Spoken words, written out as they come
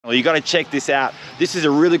Well, you got to check this out. This is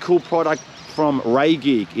a really cool product from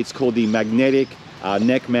Reygeak. It's called the Magnetic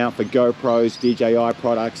Neck Mount for GoPros, DJI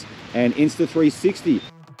products, and Insta360.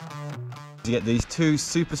 You get these two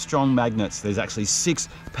super strong magnets. There's actually 6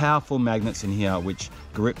 powerful magnets in here which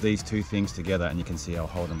grip these two things together, and you can see I'll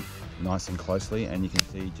hold them nice and closely, and you can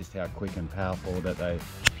see just how quick and powerful that they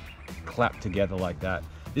clap together like that.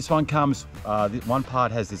 This one comes, one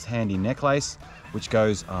part has this handy necklace which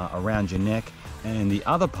goes around your neck, and the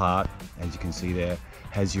other part, as you can see there,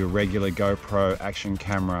 has your regular GoPro action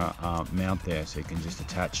camera mount there, so you can just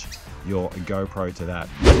attach your GoPro to that.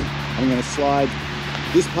 I'm going to slide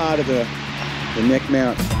this part of the neck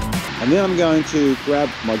mount, and then I'm going to grab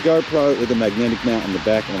my GoPro with the magnetic mount on the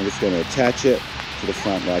back, and I'm just going to attach it to the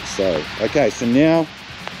front like so. Okay, so now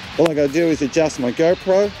all I got to do is adjust my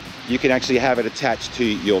GoPro. You can actually have it attached to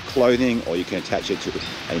your clothing, or you can attach it to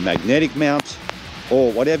a magnetic mount,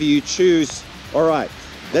 or whatever you choose. All right,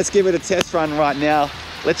 let's give it a test run right now.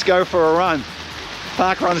 Let's go for a run.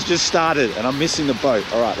 Park run's just started and I'm missing the boat.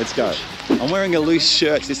 All right, let's go. I'm wearing a loose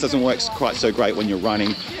shirt. This doesn't work quite so great when you're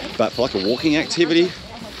running, but for like a walking activity,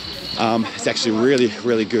 it's actually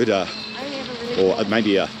really good. Or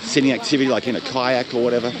maybe a sitting activity like in a kayak or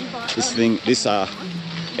whatever. This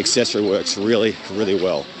accessory works really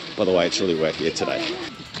well. By the way, it's really wet here today.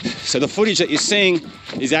 So the footage that you're seeing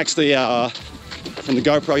is actually from the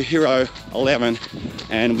GoPro Hero 11,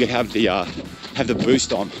 and we have the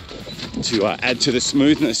boost on to add to the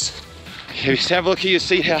smoothness. If you have a look here, you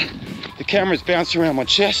see how the camera's bouncing around my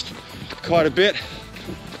chest quite a bit,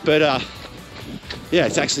 but yeah,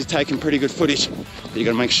 it's actually taking pretty good footage. But you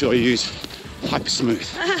got to make sure you use hyper smooth.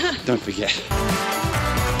 Don't forget.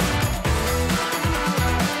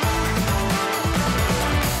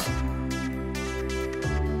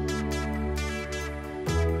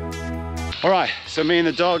 All right, so me and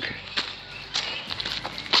the dog,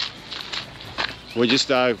 we're just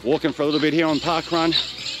walking for a little bit here on Park Run,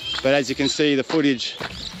 but as you can see, the footage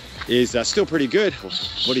is still pretty good.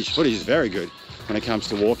 Footage is very good when it comes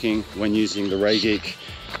to walking when using the Reygeak,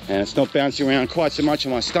 and it's not bouncing around quite so much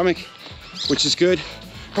on my stomach, which is good.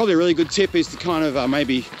 Probably a really good tip is to kind of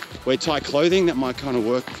maybe wear tight clothing. That might kind of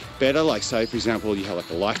work better. Like say, for example, you have like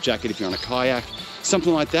a life jacket if you're on a kayak,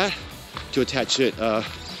 something like that, to attach it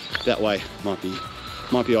that way might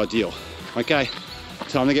be ideal. Okay,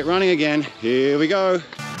 time to get running again. Here we go.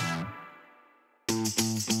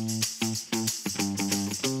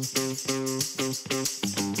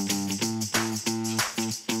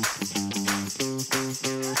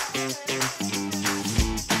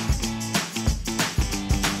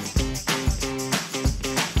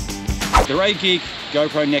 The Reygeak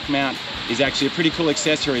GoPro neck mount is actually a pretty cool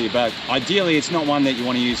accessory, but ideally it's not one that you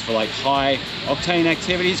want to use for like high octane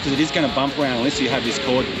activities, because it is going to bump around unless you have this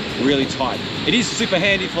cord really tight. It is super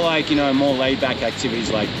handy for like, you know, more laid back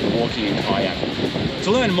activities like walking and kayak.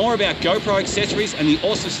 To learn more about GoPro accessories and the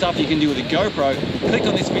awesome stuff you can do with a GoPro, click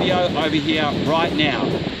on this video over here right now.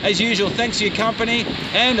 As usual, thanks for your company,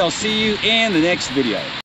 and I'll see you in the next video.